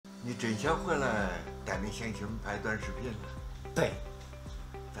你真想回来带领乡亲们拍短视频？对，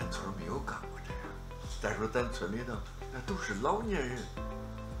咱村没有干过这样。再说咱村里头那都是老年人，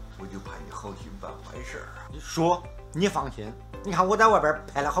我就怕你好心办坏事啊。叔，你放心，你看我在外边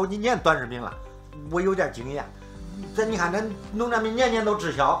拍了好几年短视频了，我有点经验。你看咱农产品年年都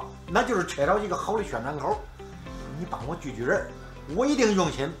滞销，那就是缺少一个好的宣传口。你帮我聚聚人，我一定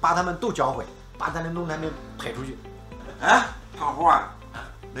用心把他们都教会，把咱的农产品推出去。哎，胖虎啊，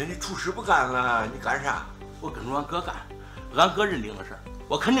那你出事不干了，你干啥？我跟着俺哥干，俺哥认定的事儿，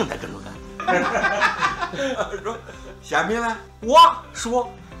我肯定得跟着干。说，下面呢？我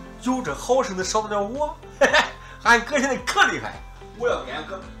说，有这好生的少得了我。俺哥现在可厉害，我要给俺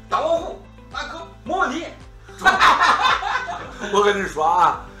哥当网红，俺哥没问题。我跟你说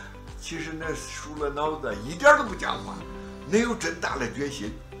啊，其实那输了脑子一点都不讲话，那有真大的决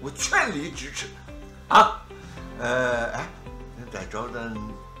心，我全力支持他。啊，哎，咱再找咱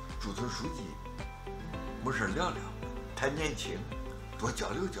驻村书记，没事聊聊，他年轻，多交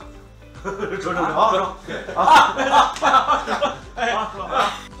流交流。说好。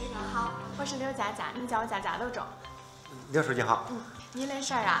你好，我是刘佳佳，你叫我佳佳都中。刘书记好。你的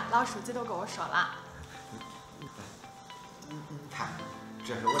事儿啊，老书记都跟我说了。你看，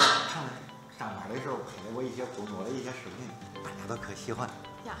这是我在厂上班的时候拍的我一些工作的一些视频，大家都可喜欢。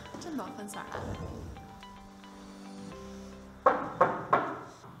呀，真多粉丝啊！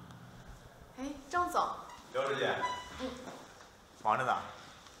哎，郑总。刘书记。忙着呢。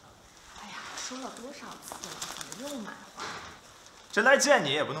哎呀，说了多少次了，怎么又买花？这来见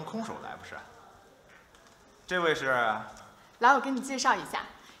你也不能空手来，不是？这位是？来，我给你介绍一下。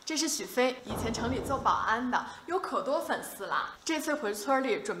这是许飞，以前城里做保安的，有可多粉丝了。这次回村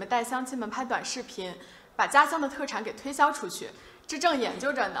里准备带乡亲们拍短视频，把家乡的特产给推销出去。这正研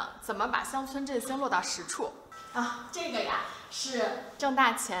究着呢，怎么把乡村振兴落到实处。啊，这个呀是郑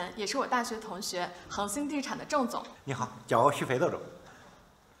大乾，也是我大学同学，恒兴地产的郑总。你好，叫我许飞豆豆。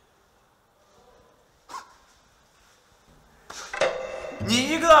你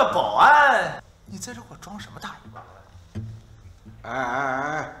一个保安，你在这给我装什么大尾巴？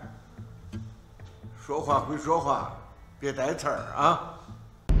哎，说话会说话，别带刺儿啊！